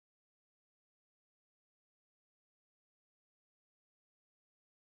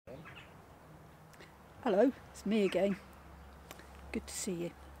Hello, it's me again. Good to see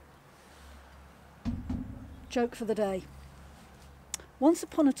you. Joke for the day. Once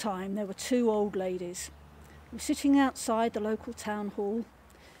upon a time there were two old ladies who were sitting outside the local town hall.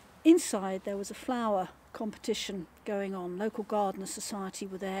 Inside there was a flower competition going on. Local gardener society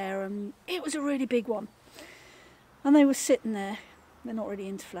were there and it was a really big one. And they were sitting there, they're not really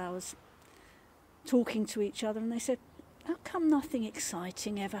into flowers, talking to each other, and they said, "How come nothing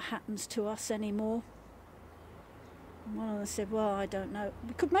exciting ever happens to us anymore?" And one of them said, "Well, I don't know.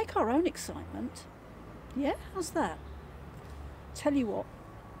 We could make our own excitement." "Yeah, how's that?" "Tell you what,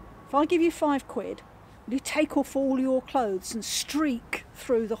 if I give you £5, will you take off all your clothes and streak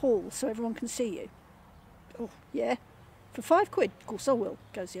through the hall so everyone can see you?" "Oh, yeah, for £5, of course I will,"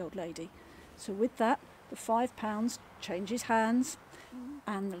 goes the old lady. So with that, the £5 changes hands,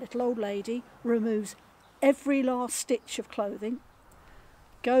 and the little old lady removes every last stitch of clothing,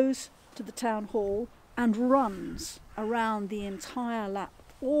 goes to the town hall and runs around the entire lap,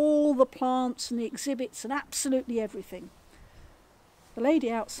 all the plants and the exhibits and absolutely everything. The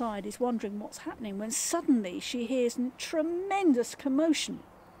lady outside is wondering what's happening when suddenly she hears a tremendous commotion.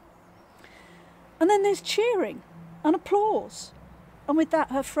 And then there's cheering and applause. And with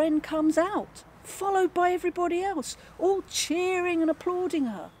that, her friend comes out, followed by everybody else, all cheering and applauding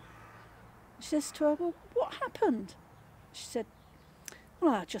her. She says to her, "Well, what happened?" She said,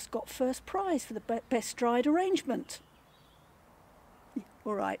 "Well, I just got first prize for the best dried arrangement."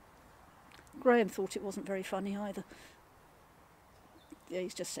 All right. Graham thought it wasn't very funny either. Yeah,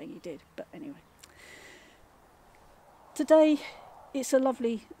 he's just saying he did, but anyway. Today, it's a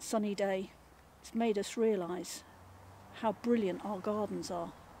lovely sunny day. It's made us realise how brilliant our gardens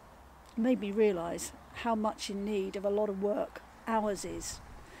are. It made me realise how much in need of a lot of work ours is.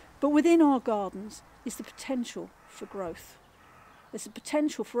 But within our gardens is the potential for growth. There's a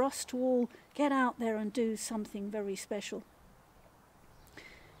potential for us to all get out there and do something very special.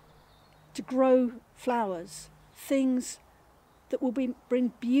 To grow flowers, things that will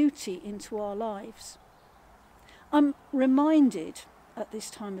bring beauty into our lives. I'm reminded at this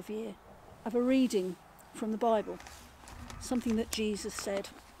time of year of a reading from the Bible, something that Jesus said.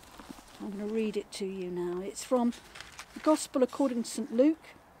 I'm going to read it to you now. It's from the Gospel according to St.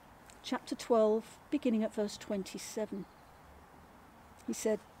 Luke, chapter 12, beginning at verse 27. He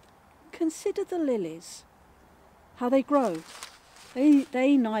said, "Consider the lilies, how they grow.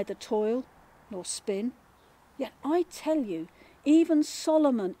 They neither toil nor spin. Yet I tell you, even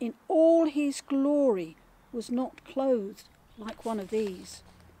Solomon in all his glory was not clothed like one of these.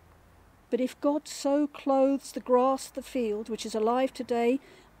 But if God so clothes the grass of the field, which is alive today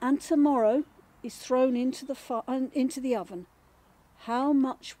and tomorrow is thrown into the oven, how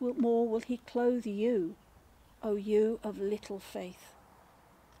much more will he clothe you, O you of little faith?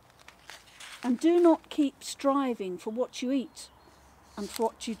 And do not keep striving for what you eat and for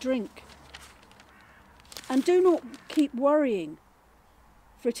what you drink. And do not keep worrying,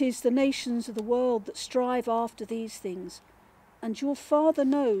 for it is the nations of the world that strive after these things, and your Father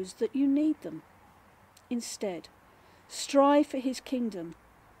knows that you need them. Instead, strive for his kingdom,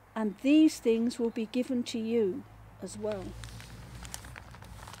 and these things will be given to you as well."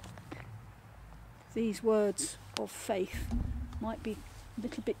 These words of faith might be a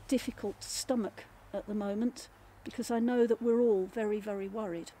little bit difficult to stomach at the moment, because I know that we're all very, very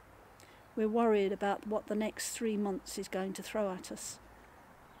worried. We're worried about what the next 3 months is going to throw at us,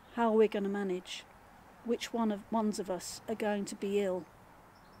 how we're going to manage, which ones of us are going to be ill,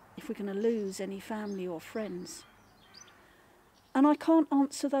 if we're going to lose any family or friends. And I can't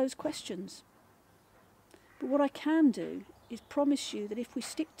answer those questions. But what I can do is promise you that if we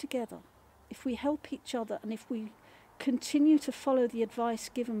stick together, if we help each other, and if we continue to follow the advice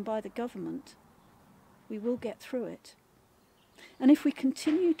given by the government, we will get through it. And if we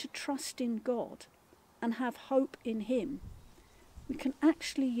continue to trust in God and have hope in him, we can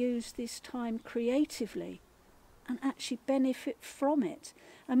actually use this time creatively and actually benefit from it.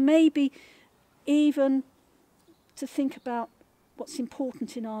 And maybe even to think about what's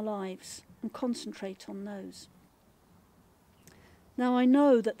important in our lives and concentrate on those. Now, I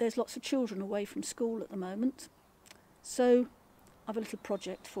know that there's lots of children away from school at the moment, so I've a little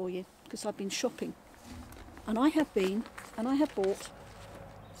project for you, because I've been shopping. And I have bought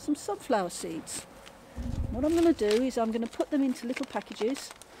some sunflower seeds. What I'm going to do is I'm going to put them into little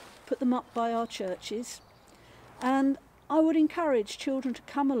packages, put them up by our churches, and I would encourage children to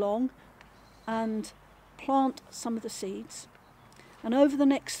come along and plant some of the seeds, and over the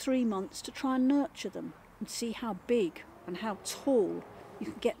next 3 months to try and nurture them and see how big and how tall you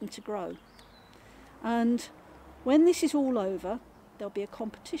can get them to grow. And when this is all over, there'll be a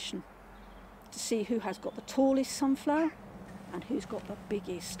competition. to see who has got the tallest sunflower and who's got the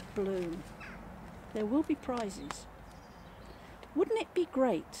biggest bloom. There will be prizes. Wouldn't it be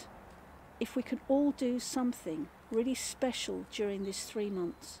great if we could all do something really special during this 3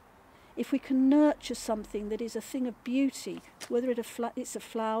 months? If we can nurture something that is a thing of beauty, whether it's a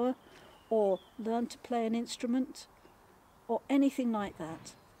flower or learn to play an instrument or anything like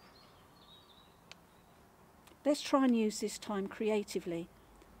that. Let's try and use this time creatively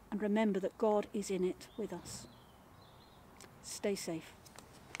and remember that God is in it with us. Stay safe.